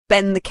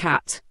Ben the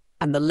cat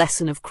and the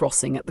lesson of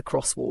crossing at the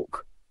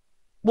crosswalk.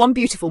 One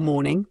beautiful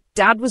morning,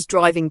 Dad was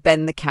driving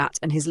Ben the cat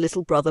and his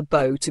little brother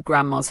Bo to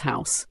Grandma's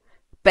house.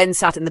 Ben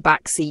sat in the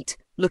back seat,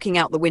 looking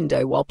out the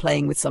window while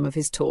playing with some of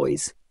his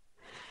toys.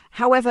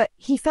 However,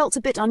 he felt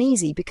a bit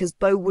uneasy because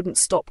Bo wouldn't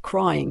stop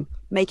crying,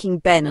 making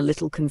Ben a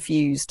little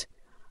confused.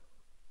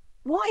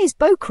 Why is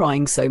Bo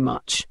crying so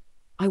much?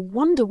 I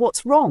wonder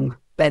what's wrong,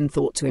 Ben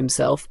thought to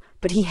himself,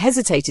 but he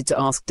hesitated to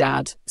ask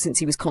Dad since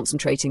he was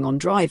concentrating on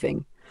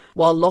driving.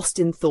 While lost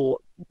in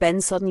thought,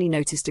 Ben suddenly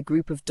noticed a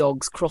group of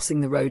dogs crossing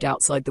the road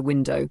outside the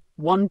window.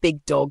 One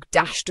big dog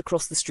dashed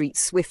across the street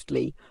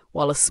swiftly,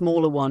 while a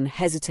smaller one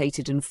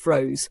hesitated and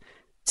froze,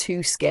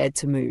 too scared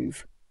to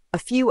move. A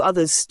few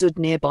others stood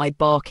nearby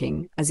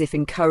barking, as if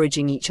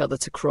encouraging each other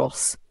to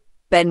cross.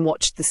 Ben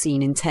watched the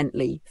scene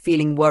intently,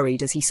 feeling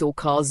worried as he saw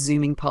cars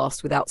zooming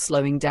past without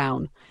slowing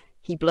down.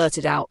 He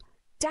blurted out,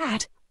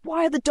 "Dad,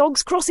 why are the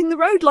dogs crossing the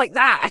road like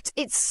that?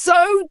 It's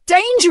so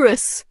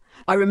dangerous!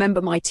 I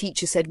remember my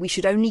teacher said we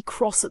should only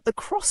cross at the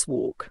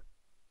crosswalk."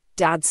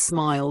 Dad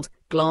smiled,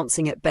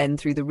 glancing at Ben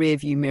through the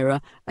rearview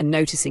mirror and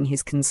noticing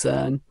his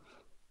concern.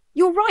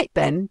 "You're right,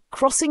 Ben.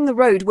 Crossing the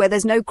road where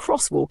there's no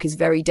crosswalk is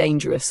very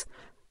dangerous.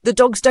 The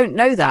dogs don't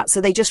know that,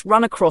 so they just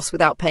run across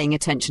without paying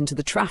attention to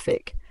the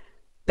traffic."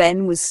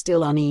 Ben was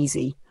still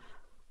uneasy.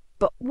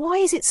 "But why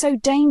is it so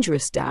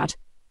dangerous, Dad?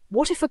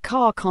 What if a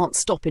car can't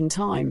stop in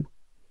time?"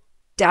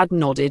 Dad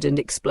nodded and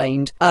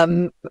explained,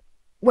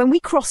 when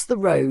we cross the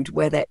road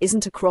where there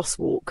isn't a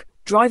crosswalk,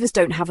 drivers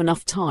don't have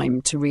enough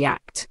time to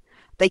react.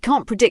 They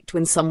can't predict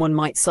when someone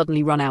might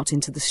suddenly run out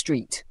into the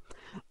street.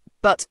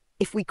 But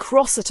if we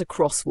cross at a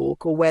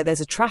crosswalk or where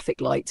there's a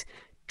traffic light,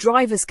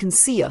 drivers can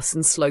see us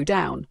and slow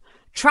down.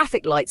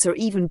 Traffic lights are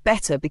even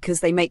better because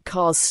they make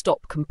cars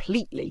stop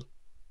completely.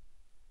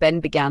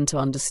 Ben began to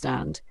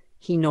understand.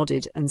 He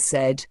nodded and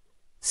said,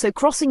 "So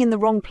crossing in the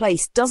wrong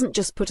place doesn't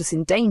just put us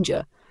in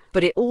danger,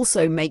 but it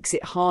also makes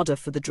it harder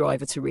for the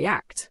driver to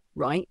react,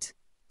 right?"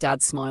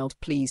 Dad smiled,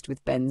 pleased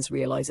with Ben's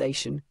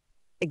realization.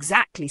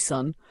 "Exactly,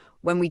 son.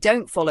 When we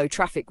don't follow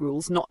traffic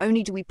rules, not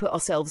only do we put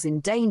ourselves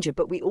in danger,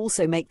 but we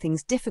also make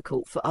things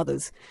difficult for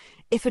others.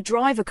 If a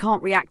driver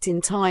can't react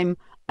in time,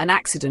 an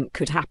accident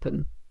could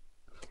happen."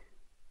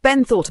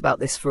 Ben thought about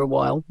this for a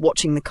while,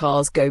 watching the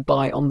cars go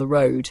by on the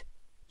road.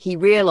 He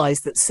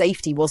realized that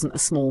safety wasn't a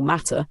small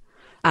matter,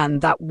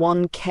 and that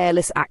one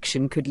careless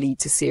action could lead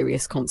to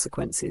serious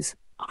consequences.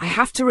 "I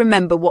have to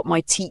remember what my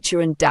teacher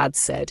and Dad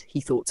said,"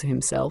 he thought to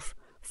himself.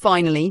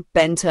 Finally,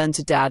 Ben turned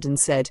to Dad and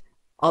said,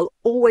 "I'll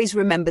always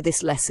remember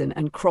this lesson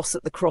and cross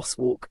at the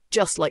crosswalk,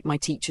 just like my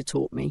teacher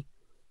taught me."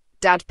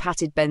 Dad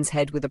patted Ben's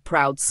head with a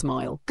proud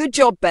smile. "Good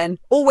job, Ben.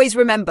 Always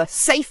remember,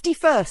 safety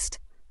first.